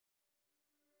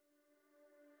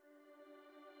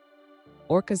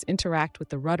Orcas interact with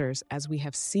the rudders as we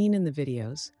have seen in the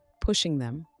videos, pushing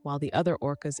them while the other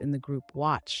orcas in the group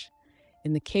watch.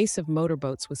 In the case of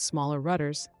motorboats with smaller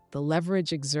rudders, the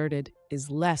leverage exerted is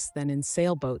less than in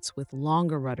sailboats with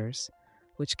longer rudders,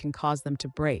 which can cause them to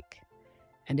break.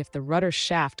 And if the rudder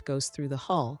shaft goes through the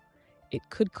hull, it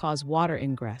could cause water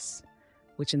ingress,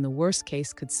 which in the worst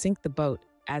case could sink the boat,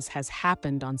 as has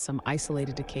happened on some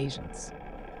isolated occasions.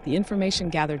 The information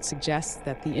gathered suggests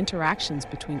that the interactions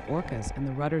between orcas and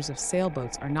the rudders of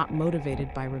sailboats are not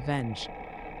motivated by revenge,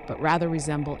 but rather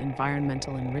resemble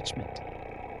environmental enrichment.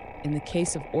 In the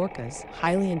case of orcas,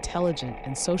 highly intelligent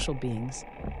and social beings,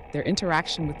 their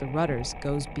interaction with the rudders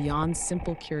goes beyond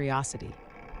simple curiosity,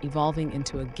 evolving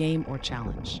into a game or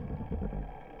challenge.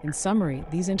 In summary,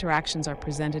 these interactions are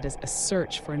presented as a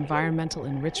search for environmental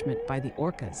enrichment by the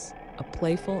orcas, a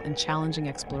playful and challenging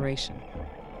exploration.